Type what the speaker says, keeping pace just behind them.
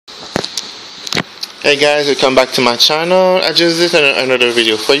Hey guys, welcome back to my channel. I just did another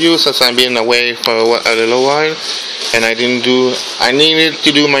video for you since I've been away for a little while and I needed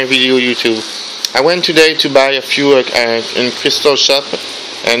to do my video YouTube. I went today to buy a few in crystal shop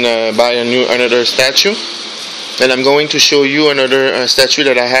and buy another statue. And I'm going to show you another statue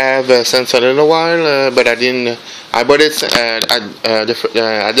that I have since a little while, but I bought it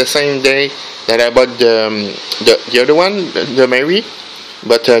at the same day that I bought the other one, the Mary.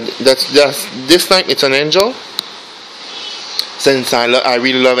 But this time it's an angel. Since I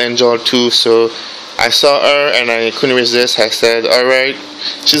really love angel too, so I saw her and I couldn't resist. I said, alright,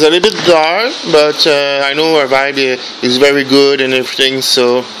 she's a little bit dark, but I know her vibe is very good and everything,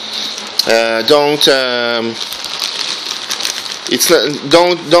 so don't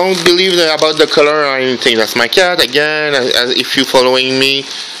believe about the color or anything. That's my cat again. If you're following me,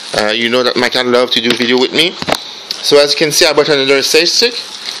 you know that my cat loves to do video with me. So as you can see, I bought another sage stick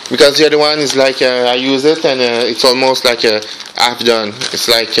because the other one is like I use it and it's almost like half done. It's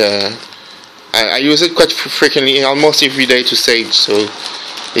like I use it quite frequently, almost every day to sage. So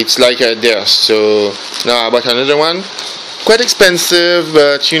it's like there. So now I bought another one. Quite expensive,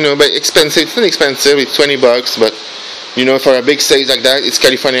 but expensive. It's not expensive. It's $20, but for a big sage like that, it's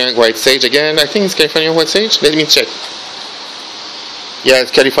California white sage again. I think it's California white sage. Let me check. Yeah,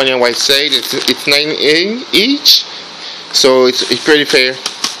 it's California white sage. It's 9 each, so it's pretty fair.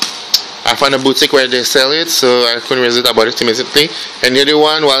 I found a boutique where they sell it, so I couldn't resist. I bought it immediately. And the other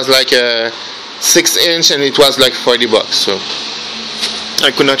one was like a 6-inch, and it was like $40. So I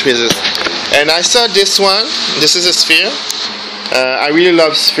could not resist. And I saw this one. This is a sphere. I really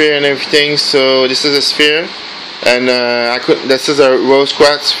love sphere and everything. So this is a sphere, and this is a rose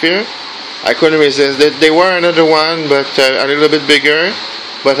quartz sphere. I couldn't resist. They were another one, but a little bit bigger.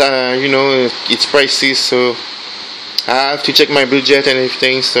 But it's pricey, so I have to check my budget and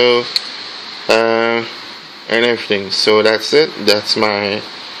everything. So So that's it. So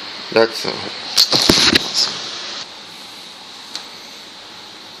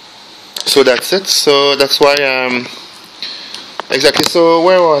that's it. So that's why exactly. So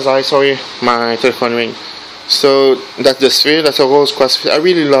where was I? Sorry, my telephone ring. So that's the sphere. That's a rose quartz sphere. I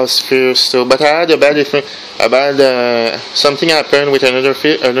really love spheres. So, but I had something happened with another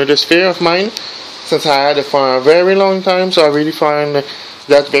sphere of mine. Since I had it for a very long time, so I really find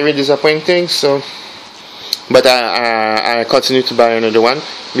that very disappointing. So, but I continue to buy another one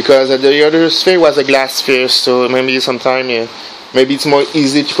because the other sphere was a glass sphere. So maybe maybe it's more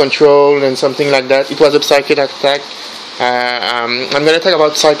easy to control and something like that. It was a psychic attack. I'm going to talk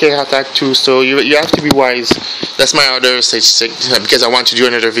about psychic attack too, so you have to be wise. That's my other sage stick because I want to do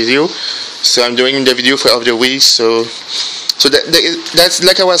another video. So I'm doing the video of the week. So that's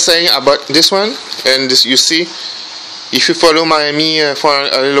like I was saying about this one. And this, you see, if you follow me for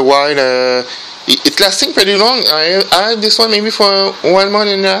a little while, it's lasting pretty long. I have this one maybe for 1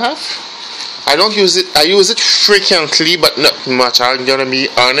 month and a half. I don't use it. I use it frequently, but not much. I'm gonna be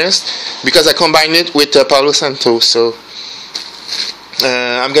honest because I combine it with Palo Santo. So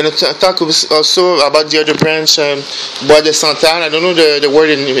I'm gonna talk also about the other branch, Bois de Santal. I don't know the word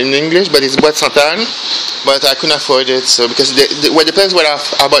in English, but it's Bois de Santal. But I couldn't afford it, so because what depends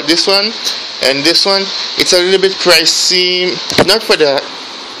about this one and this one. It's a little bit pricey.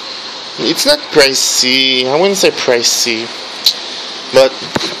 It's not pricey. I wouldn't say pricey, but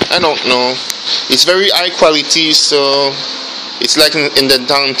I don't know. It's very high quality, so it's like in the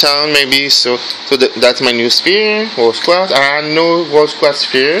downtown maybe. So that's my new sphere, rose quartz. I had no rose quartz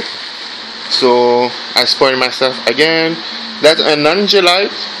sphere, so I spoiled myself again. That's an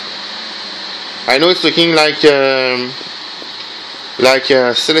angelite. I know it's looking like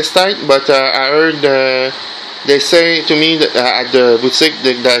celestite, but I heard they say to me that at the boutique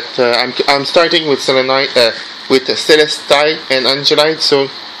that I'm starting with selenite. With celestite and angelite, so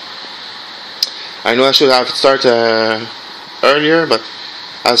I know I should have started earlier, but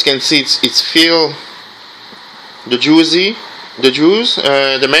as you can see, it's filled. The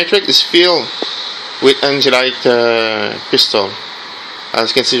matrix is filled with angelite crystal. As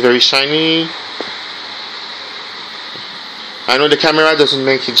you can see, it's very shiny. I know the camera doesn't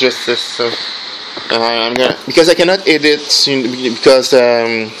make it justice, so because I cannot edit because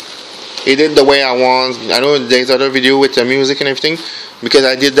edit the way I want. I know there's other video with the music and everything because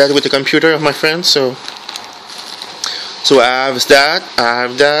I did that with the computer of my friend. So I have that,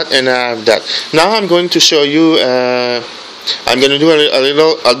 and I have that. Now I'm going to show you. I'm going to do a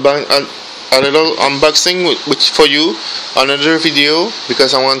little unboxing for you, another video,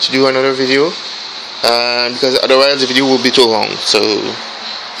 because I want to do another video. Because otherwise the video will be too long. So,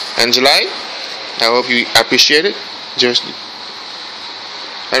 Angelite, I hope you appreciate it. Just,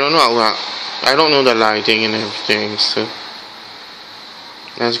 I don't know I don't know the lighting and everything, so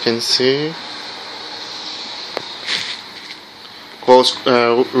as you can see,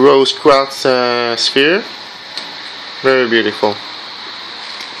 rose quartz sphere, very beautiful.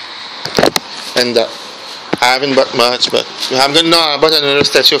 And I haven't bought much, but I'm gonna. No, I bought another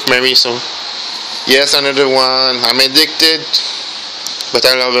statue of Mary, so yes, another one. I'm addicted, but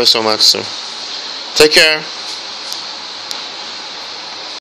I love her so much. So take care.